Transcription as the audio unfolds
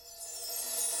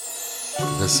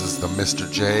This is the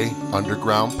Mr. J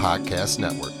Underground Podcast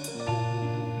Network.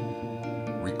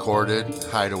 Recorded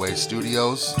Hideaway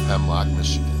Studios, Hemlock,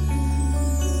 Michigan.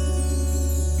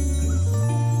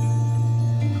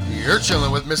 You're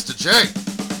chilling with Mr. J.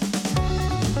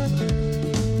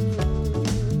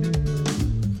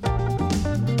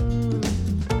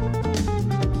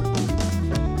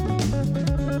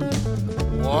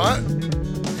 What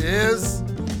is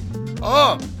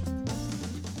up?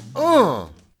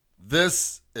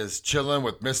 This is Chillin'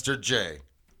 with Mr. J.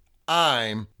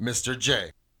 I'm Mr.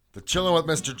 J. The Chillin' with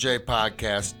Mr. J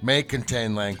podcast may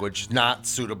contain language not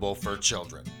suitable for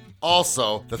children.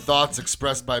 Also, the thoughts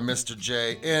expressed by Mr.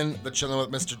 J in the Chillin'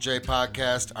 with Mr. J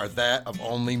podcast are that of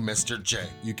only Mr. J.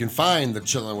 You can find the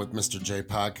Chillin' with Mr. J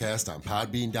podcast on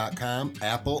Podbean.com,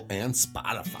 Apple, and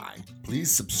Spotify. Please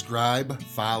subscribe,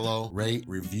 follow, rate,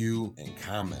 review, and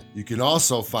comment. You can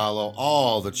also follow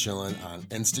all the Chillin' on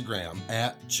Instagram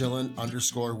at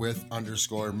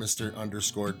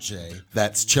Chillin_with_Mr_J.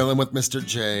 That's Chillin' with Mr.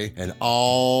 J and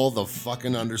all the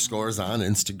fucking underscores on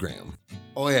Instagram.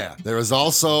 Oh yeah, there is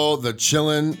also the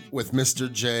Chillin' with Mr.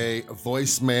 J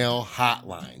voicemail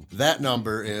hotline. That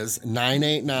number is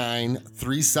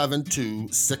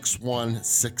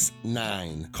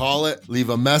 989-372-6169. Call it, leave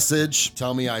a message,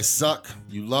 tell me I suck,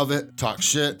 you love it, talk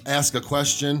shit, ask a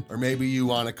question, or maybe you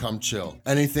want to come chill.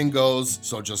 Anything goes,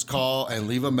 so just call and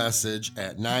leave a message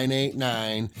at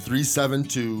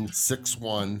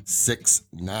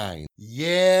 989-372-6169.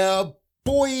 Yeah,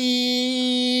 boy!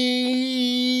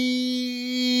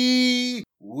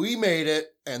 We made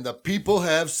it, and the people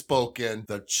have spoken.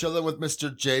 The Chillin' with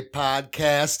Mr. J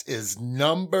podcast is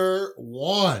number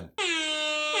 1.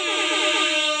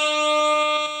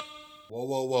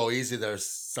 Whoa, easy there,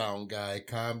 sound guy.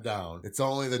 Calm down. It's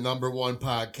only the number 1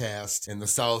 podcast in the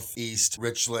Southeast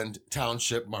Richland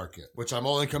Township market, which I'm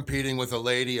only competing with a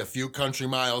lady a few country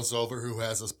miles over who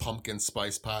has this pumpkin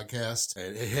spice podcast.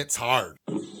 It hits hard.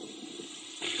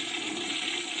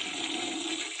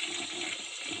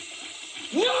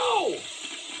 No!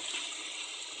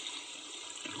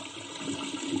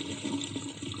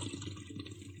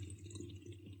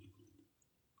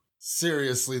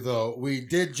 Seriously though, we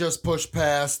did just push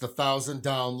past the 1,000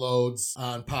 downloads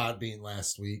on Podbean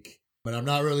last week, but I'm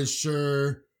not really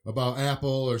sure about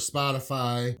Apple or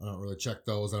Spotify. I don't really check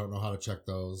those. I don't know how to check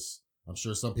those. I'm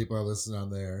sure some people are listening on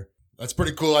there. That's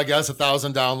pretty cool, I guess,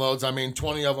 1,000 downloads. I mean,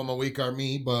 20 of them a week are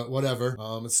me, but whatever.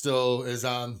 It still is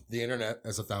on the internet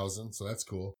as 1,000, so that's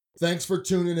cool. Thanks for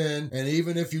tuning in, and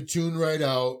even if you tune right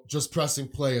out, just pressing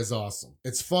play is awesome.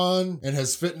 It's fun and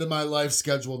has fit into my life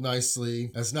schedule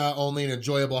nicely as not only an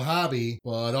enjoyable hobby,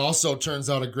 but also turns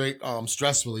out a great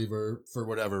stress reliever for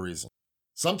whatever reason.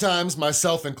 Sometimes,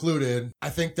 myself included, I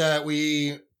think that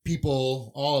we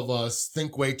people, all of us,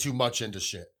 think way too much into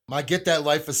shit. I get that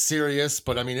life is serious,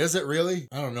 but I mean, is it really?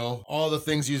 I don't know. All the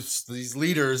things these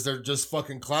leaders, they're just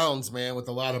fucking clowns, man, with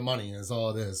a lot of money is all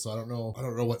it is. So I don't know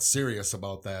what's serious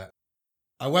about that.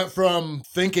 I went from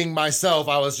thinking myself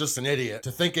I was just an idiot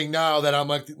to thinking now that I'm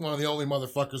like one of the only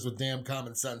motherfuckers with damn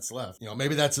common sense left. You know,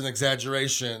 maybe that's an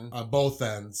exaggeration on both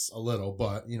ends a little,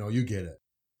 but you know, you get it.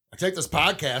 I take this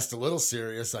podcast a little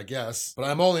serious, I guess, but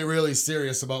I'm only really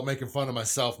serious about making fun of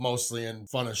myself mostly and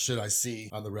fun of shit I see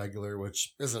on the regular,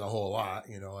 which isn't a whole lot.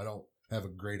 You know, I don't have a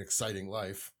great, exciting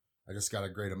life. I just got a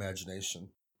great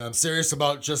imagination. I'm serious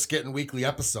about just getting weekly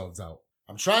episodes out.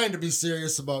 I'm trying to be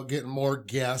serious about getting more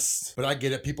guests, but I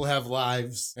get it. People have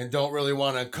lives and don't really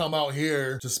want to come out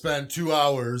here to spend 2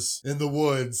 hours in the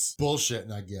woods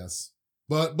bullshitting, I guess.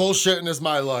 But bullshitting is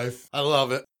my life. I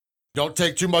love it. Don't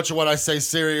take too much of what I say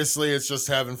seriously. It's just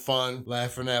having fun,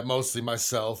 laughing at mostly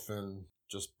myself and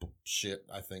just shit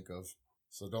I think of.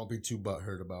 So don't be too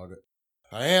butthurt about it.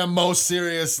 I am most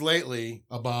serious lately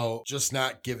about just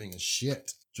not giving a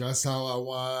shit. Dress how I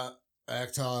want,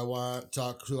 act how I want,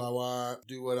 talk who I want,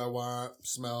 do what I want,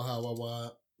 smell how I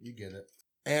want. You get it.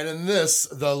 And in this,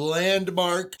 the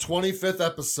landmark 25th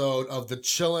episode of the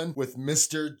Chillin' with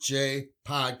Mr. J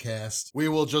podcast, we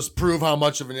will just prove how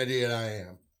much of an idiot I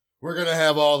am. We're going to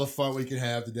have all the fun we can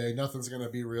have today. Nothing's going to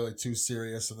be really too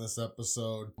serious in this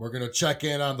episode. We're going to check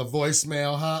in on the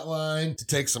voicemail hotline to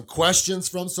take some questions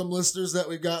from some listeners that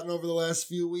we've gotten over the last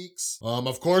few weeks.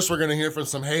 Of course, we're going to hear from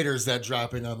some haters that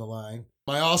drop in on the line.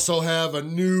 I also have a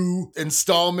new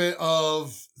installment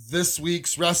of this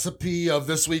week's recipe for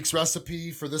this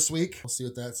week. We'll see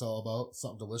what that's all about.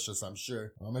 Something delicious, I'm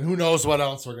sure. And who knows what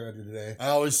else we're going to do today. I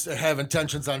always have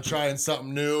intentions on trying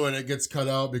something new and it gets cut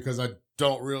out because I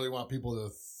don't really want people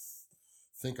to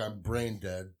think I'm brain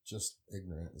dead. Just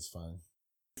ignorant is fine.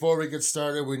 Before we get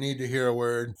started, we need to hear a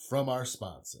word from our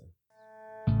sponsor.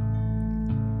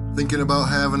 Thinking about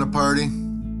having a party?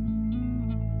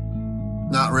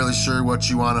 Not really sure what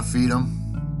you want to feed them?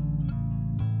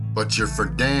 But you're for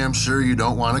damn sure you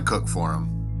don't want to cook for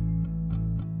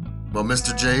them. Well,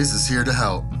 Mr. J's is here to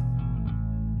help.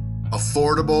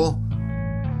 Affordable,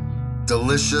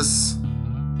 delicious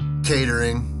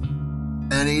catering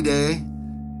any day,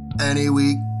 any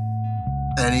week,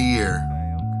 any year.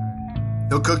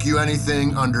 He'll cook you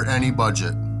anything under any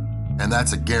budget, and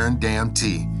that's a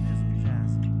guarantee.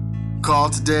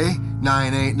 Call today,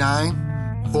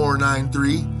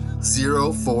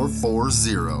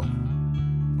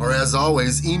 989-493-0440. Or as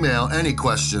always, email any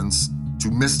questions to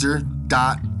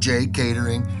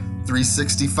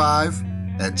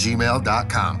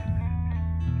mr.jcatering365@gmail.com.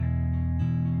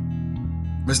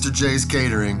 Mr. J's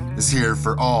Catering is here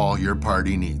for all your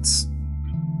party needs.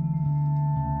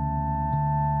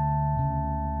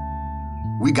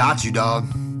 We got you, dog.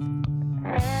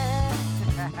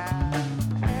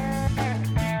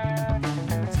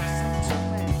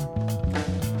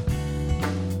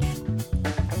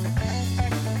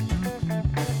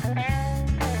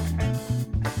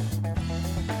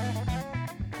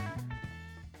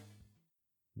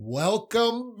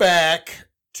 Welcome back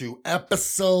to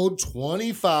episode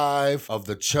 25 of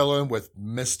the Chillin with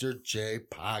Mr. J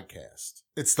podcast.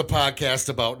 It's the podcast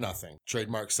about nothing.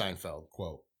 Trademark Seinfeld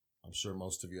quote. I'm sure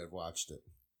most of you have watched it.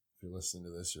 If you're listening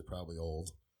to this, you're probably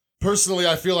old. Personally,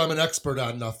 I feel I'm an expert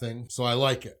on nothing, so I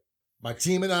like it. My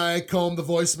team and I comb the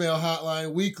voicemail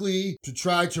hotline weekly to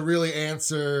try to really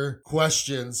answer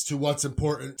questions to what's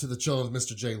important to the Chillin' with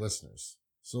Mr. J listeners.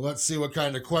 So let's see what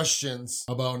kind of questions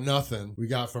about nothing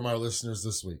we got from our listeners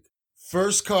this week.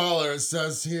 First caller, it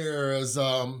says here, is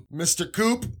Mr.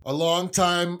 Coop, a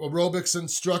longtime aerobics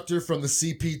instructor from the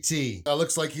CPT.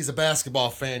 Looks like he's a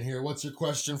basketball fan here. What's your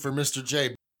question for Mr.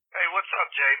 J? Hey, what's up,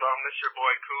 J-Bum? This is your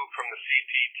boy Coop from the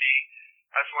CPT.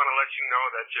 I just want to let you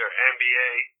know that your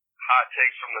NBA hot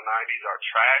takes from the 90s are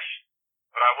trash.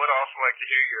 But I would also like to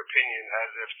hear your opinion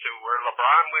as if to where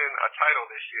LeBron win a title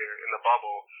this year in the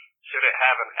bubble, should it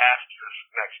have an asterisk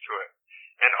next to it?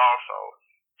 And also,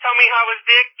 tell me how his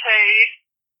dick tastes.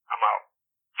 I'm out.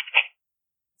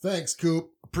 Thanks,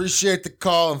 Coop. Appreciate the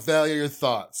call and value your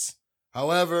thoughts.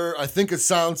 However, I think it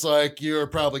sounds like you're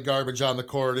probably garbage on the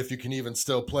court if you can even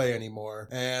still play anymore.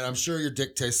 And I'm sure your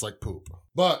dick tastes like poop.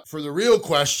 But for the real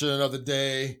question of the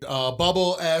day,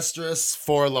 bubble asterisk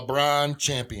for LeBron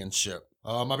championship.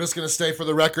 I'm just going to stay for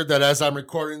the record that as I'm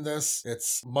recording this,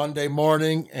 it's Monday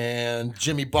morning and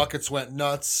Jimmy Buckets went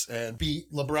nuts and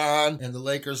beat LeBron and the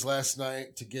Lakers last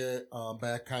night to get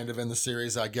back kind of in the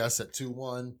series, I guess, at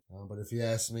 2-1. But if you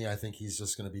ask me, I think he's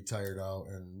just going to be tired out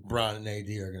and LeBron and AD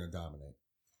are going to dominate.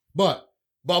 But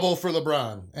bubble for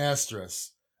LeBron,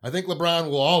 asterisk. I think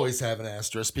LeBron will always have an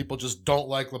asterisk. People just don't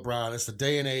like LeBron. It's the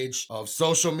day and age of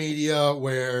social media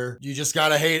where you just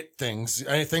gotta hate things.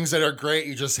 Any things that are great,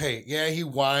 you just hate. Yeah, he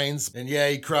whines and yeah,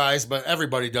 he cries, but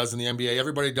everybody does in the NBA.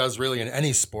 Everybody does really in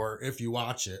any sport if you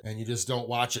watch it, and you just don't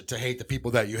watch it to hate the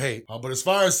people that you hate. But as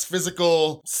far as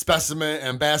physical specimen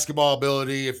and basketball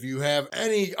ability, if you have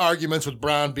any arguments with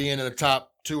Brown being in the top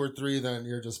 2 or 3, then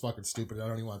you're just fucking stupid. I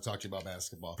don't even want to talk to you about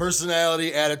basketball.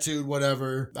 Personality, attitude,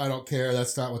 whatever. I don't care.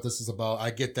 That's not what this is about. I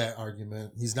get that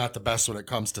argument. He's not the best when it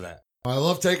comes to that. I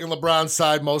love taking LeBron's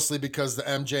side mostly because the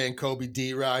MJ and Kobe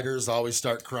D riders always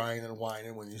start crying and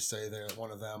whining when you say they're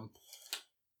one of them.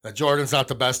 That Jordan's not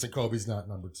the best and Kobe's not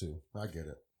number 2. I get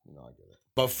it. I get it.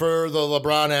 But for the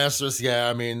LeBron asterisk, yeah,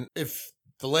 I mean, if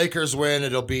the Lakers win,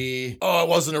 it'll be, it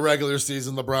wasn't a regular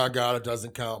season, LeBron got it,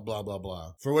 doesn't count, blah, blah,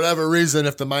 blah. For whatever reason,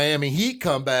 if the Miami Heat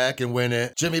come back and win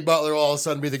it, Jimmy Butler will all of a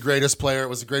sudden be the greatest player. It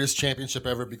was the greatest championship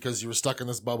ever because you were stuck in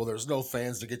this bubble. There's no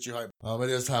fans to get you hyped.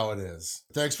 It is how it is.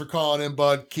 Thanks for calling in,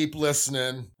 bud. Keep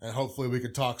listening, and hopefully we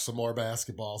can talk some more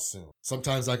basketball soon.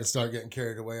 Sometimes I can start getting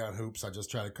carried away on hoops. I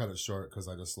just try to cut it short because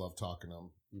I just love talking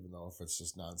them, even though if it's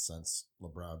just nonsense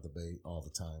LeBron debate all the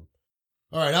time.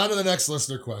 All right, on to the next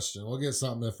listener question. We'll get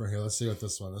something different here. Let's see what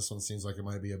this one seems like it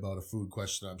might be about a food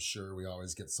question. I'm sure we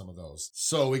always get some of those.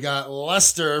 So we got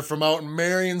Lester from out in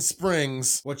Marion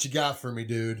Springs. What you got for me,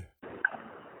 dude?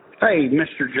 Hey,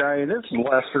 Mr. J, this is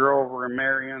Lester over in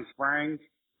Marion Springs.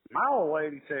 My old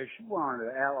lady said she wanted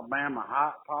an Alabama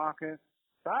Hot Pocket.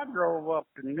 So I drove up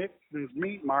to Nixon's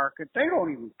Meat Market. They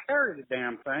don't even carry the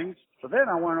damn things. So then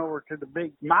I went over to the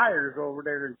big Myers over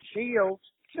there in Shields.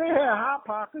 They had Hot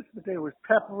Pockets, but there was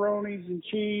pepperonis and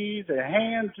cheese, and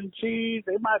hams and cheese.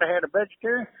 They might have had a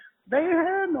vegetarian. They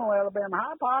had no Alabama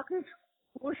Hot Pockets.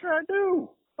 What should I do?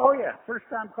 Oh, yeah,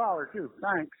 first-time caller, too.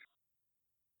 Thanks.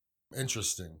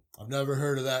 Interesting. I've never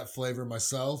heard of that flavor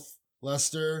myself.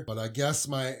 Lester, but I guess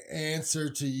my answer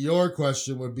to your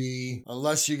question would be,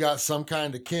 unless you got some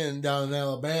kind of kin down in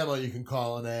Alabama you can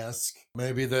call and ask.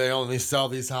 Maybe they only sell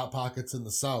these Hot Pockets in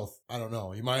the South. I don't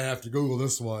know. You might have to Google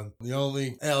this one. The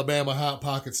only Alabama Hot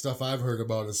Pocket stuff I've heard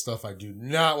about is stuff I do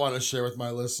not want to share with my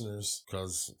listeners,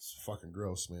 because it's fucking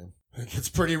gross, man. It gets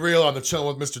pretty real on the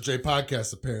Chillin with Mr. J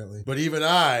podcast, apparently. But even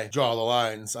I draw the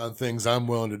lines on things I'm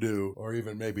willing to do, or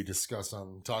even maybe discuss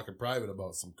on talking private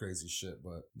about some crazy shit,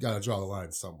 but you gotta draw the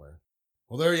line somewhere.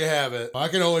 Well, there you have it. I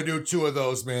can only do 2 of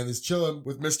those, man. These Chillin'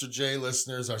 with Mr. J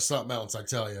listeners are something else, I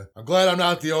tell you. I'm glad I'm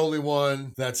not the only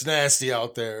one that's nasty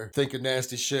out there, thinking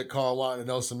nasty shit, wanting to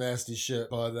know some nasty shit.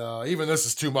 But even this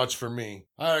is too much for me.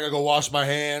 I gotta go wash my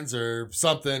hands or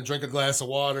something, drink a glass of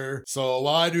water. So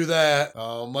while I do that,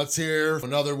 let's hear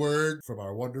another word from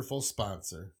our wonderful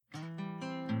sponsor.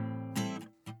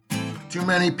 Too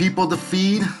many people to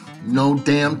feed? No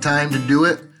damn time to do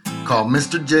it? Call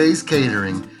Mr. J's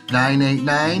Catering.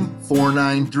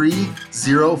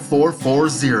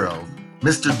 989-493-0440.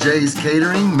 Mr. J's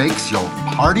Catering makes your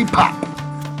party pop.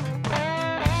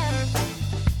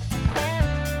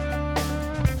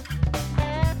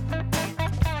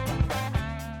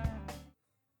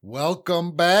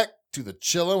 Welcome back to the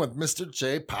Chillin' with Mr.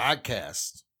 J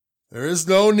podcast. There is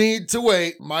no need to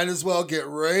wait. Might as well get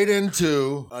right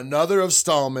into another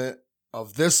installment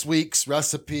of this week's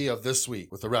recipe of this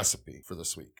week with a recipe for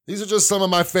this week. These are just some of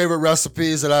my favorite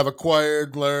recipes that I've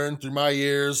acquired, learned through my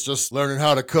years, just learning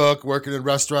how to cook, working in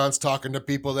restaurants, talking to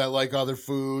people that like other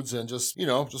foods, and just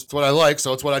what I like,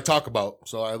 so it's what I talk about.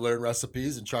 So I learn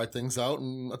recipes and try things out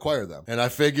and acquire them. And I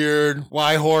figured,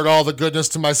 why hoard all the goodness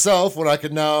to myself when I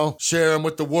could now share them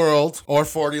with the world or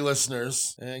 40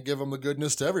 listeners and give them the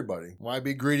goodness to everybody? Why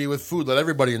be greedy with food? Let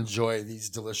everybody enjoy these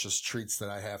delicious treats that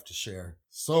I have to share.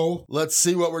 So let's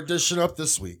see what we're dishing up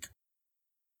this week.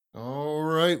 All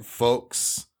right,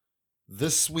 folks.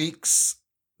 This week's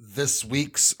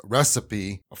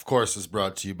recipe, of course, is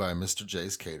brought to you by Mr.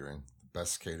 J's Catering, the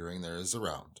best catering there is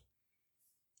around.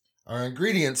 Our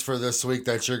ingredients for this week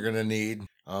that you're going to need,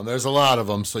 there's a lot of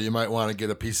them, so you might want to get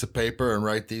a piece of paper and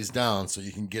write these down so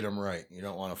you can get them right. You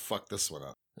don't want to fuck this one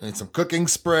up. I need some cooking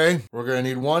spray. We're going to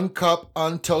need 1 cup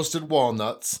untoasted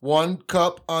walnuts, 1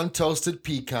 cup untoasted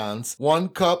pecans, 1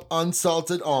 cup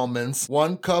unsalted almonds,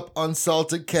 1 cup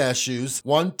unsalted cashews,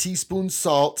 1 teaspoon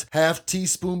salt, half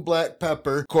teaspoon black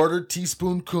pepper, 1/4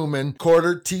 teaspoon cumin,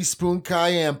 1/4 teaspoon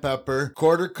cayenne pepper,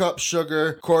 1/4 cup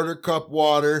sugar, 1/4 cup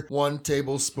water, 1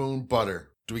 tablespoon butter.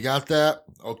 Do we got that?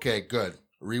 Okay, good.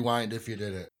 Rewind if you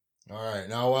did it. All right,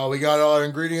 now while we got all our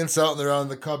ingredients out and they're out in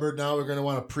the cupboard, now we're going to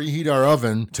want to preheat our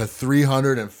oven to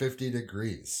 350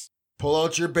 degrees. Pull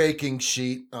out your baking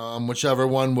sheet, whichever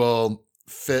one will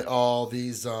fit all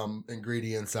these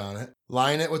ingredients on it.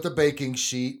 Line it with the baking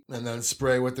sheet and then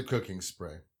spray with the cooking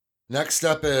spray. Next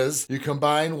step is you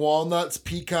combine walnuts,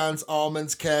 pecans,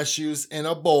 almonds, cashews in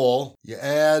a bowl. You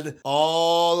add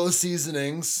all the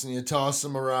seasonings and you toss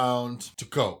them around to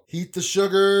coat. Heat the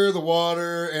sugar, the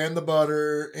water, and the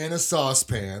butter in a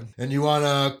saucepan. And you want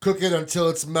to cook it until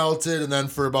it's melted and then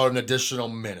for about an additional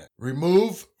minute.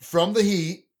 Remove from the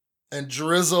heat and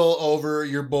drizzle over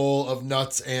your bowl of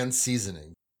nuts and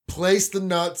seasoning. Place the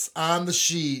nuts on the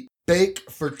sheet. Bake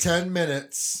for 10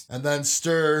 minutes and then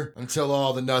stir until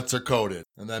all the nuts are coated.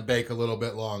 And then bake a little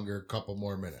bit longer, a couple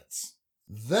more minutes.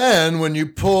 Then when you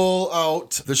pull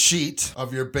out the sheet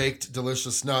of your baked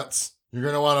delicious nuts, you're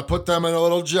going to want to put them in a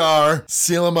little jar,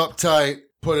 seal them up tight,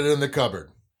 put it in the cupboard.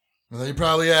 And then you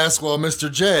probably ask, well, Mr.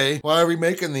 J, why are we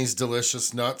making these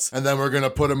delicious nuts? And then we're going to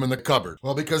put them in the cupboard.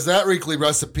 Well, because that weekly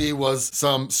recipe was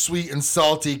some sweet and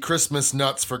salty Christmas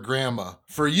nuts for Grandma.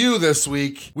 For you this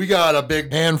week, we got a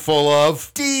big handful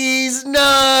of these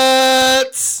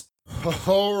nuts.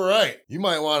 All right. You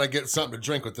might want to get something to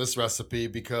drink with this recipe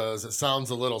because it sounds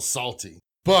a little salty.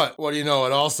 But what do you know?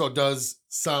 It also does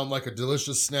sound like a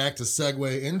delicious snack to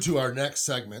segue into our next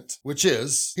segment, which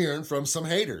is hearing from some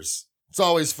haters. It's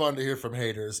always fun to hear from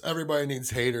haters. Everybody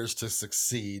needs haters to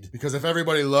succeed. Because if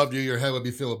everybody loved you, your head would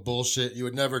be filled with bullshit. You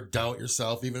would never doubt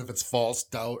yourself, even if it's false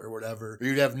doubt or whatever. Or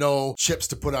you'd have no chips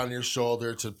to put on your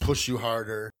shoulder to push you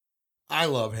harder. I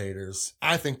love haters.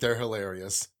 I think they're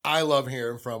hilarious. I love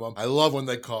hearing from them. I love when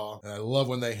they call, and I love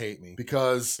when they hate me.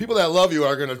 Because people that love you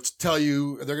are going to tell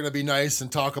you, they're going to be nice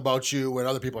and talk about you when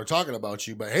other people are talking about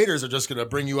you. But haters are just going to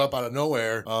bring you up out of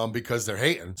nowhere because they're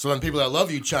hating. So then people that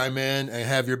love you chime in and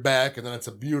have your back, and then it's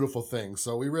a beautiful thing.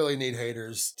 So we really need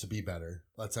haters to be better.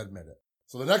 Let's admit it.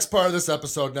 So the next part of this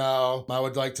episode now, I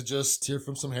would like to just hear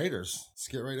from some haters. Let's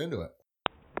get right into it.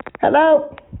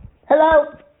 Hello?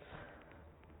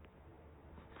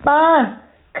 My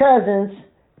cousins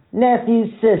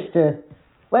nephew's sister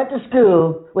went to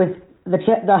school with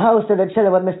the host of the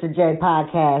Chillin' with Mr. J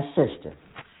podcast sister.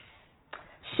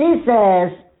 She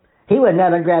says he would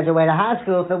never graduate high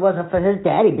school if it wasn't for his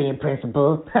daddy being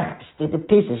principal. Stupid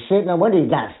piece of shit. No wonder you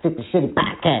got a stupid, shitty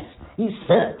podcast. You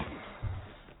suck.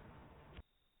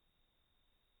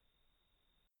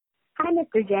 Hi,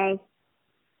 Mr. J.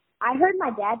 I heard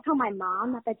my dad tell my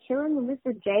mom that the Chillin' with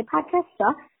Mr. J podcast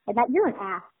sucks and that you're an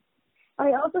ass.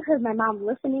 I also heard my mom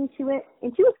listening to it,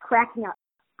 and she was cracking up.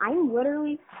 I'm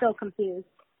literally so confused.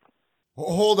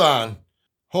 Hold on.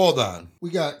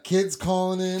 We got kids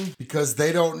calling in because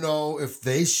they don't know if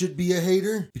they should be a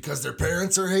hater because their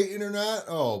parents are hating or not.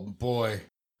 Oh, boy.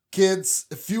 Kids,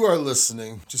 if you are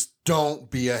listening, just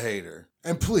don't be a hater.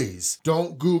 And please,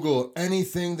 don't Google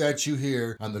anything that you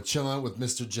hear on the Chillin' with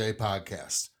Mr. J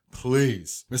podcast.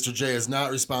 Please. Mr. J is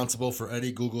not responsible for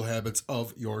any Google habits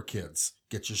of your kids.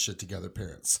 Get your shit together,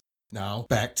 parents. Now,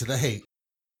 back to the hate.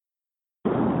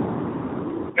 Hey,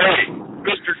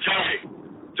 Mr. J,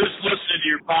 just listen to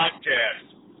your podcast.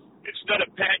 Instead of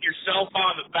patting yourself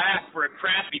on the back for a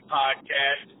crappy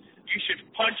podcast, you should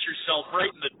punch yourself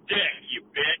right in the dick, you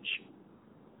bitch.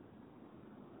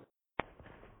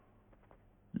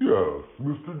 Yes,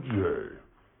 Mr. J.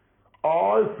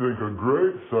 I think a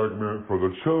great segment for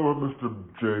the Chillin' with Mr.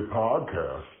 J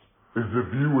podcast is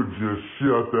if you would just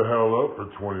shut the hell up for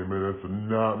 20 minutes and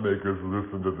not make us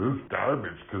listen to this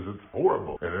garbage because it's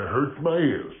horrible and it hurts my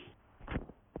ears.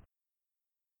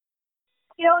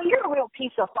 You know, you're a real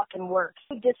piece of fucking work.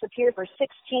 You disappear for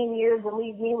 16 years and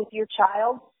leave me with your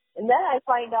child, and then I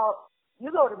find out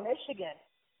you go to Michigan.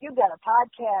 You've got a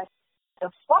podcast to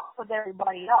fuck with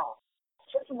everybody else.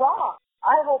 It's just wrong.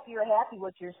 I hope you're happy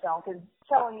with yourself, and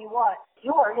telling you what,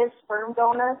 you are his sperm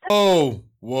donor. Oh,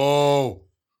 whoa.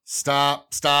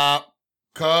 Stop,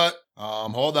 cut.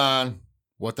 Hold on.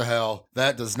 What the hell?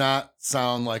 That does not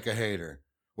sound like a hater.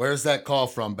 Where's that call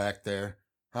from back there?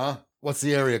 Huh? What's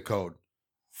the area code?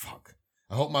 Fuck.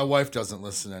 I hope my wife doesn't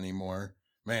listen anymore.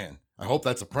 Man, I hope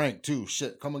that's a prank too.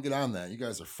 Shit, come and get on that. You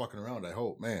guys are fucking around, I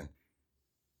hope, man.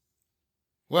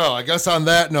 Well, I guess on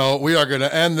that note, we are going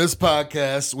to end this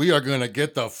podcast. We are going to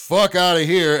get the fuck out of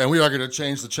here, and we are going to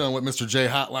change the Chillin' with Mr. J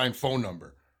hotline phone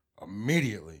number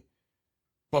immediately.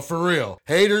 But for real,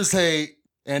 haters hate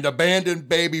and abandoned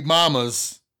baby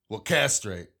mamas will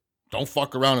castrate. Don't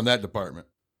fuck around in that department.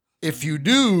 If you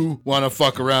do want to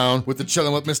fuck around with the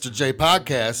Chillin' with Mr. J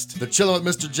podcast, the Chillin'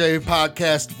 with Mr. J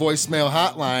podcast voicemail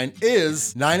hotline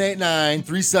is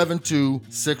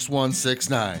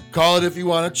 989-372-6169. Call it if you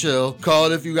want to chill. Call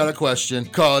it if you got a question.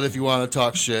 Call it if you want to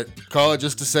talk shit. Call it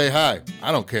just to say hi.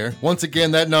 I don't care. Once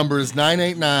again, that number is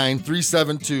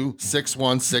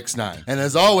 989-372-6169. And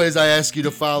as always, I ask you to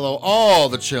follow all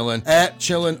the Chillin' at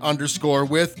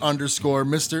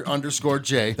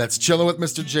Chillin_with_Mr_J. That's Chillin' with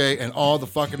Mr. J and all the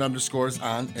fucking underscores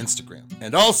on Instagram.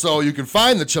 And also, you can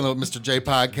find the Chillin' with Mr. J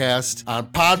podcast on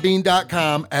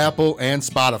podbean.com, Apple, and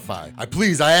Spotify.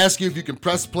 I ask you if you can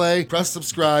press play, press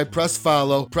subscribe, press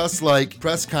follow, press like,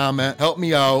 press comment, help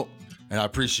me out, and I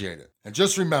appreciate it. And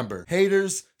just remember,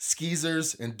 haters,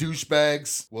 skeezers, and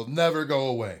douchebags will never go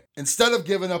away. Instead of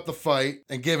giving up the fight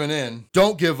and giving in,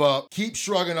 don't give up. Keep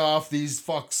shrugging off these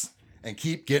fucks and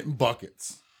keep getting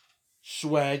buckets.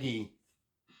 Swaggy.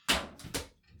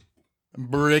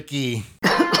 Bricky.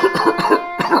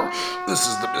 This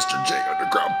is the Mr. J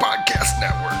Underground Podcast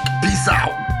Network. Peace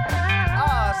out.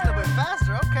 Ah, it's a little bit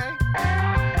faster, okay.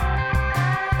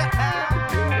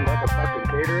 Motherfucking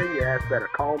catering, your ass better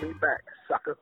call me back, sucker.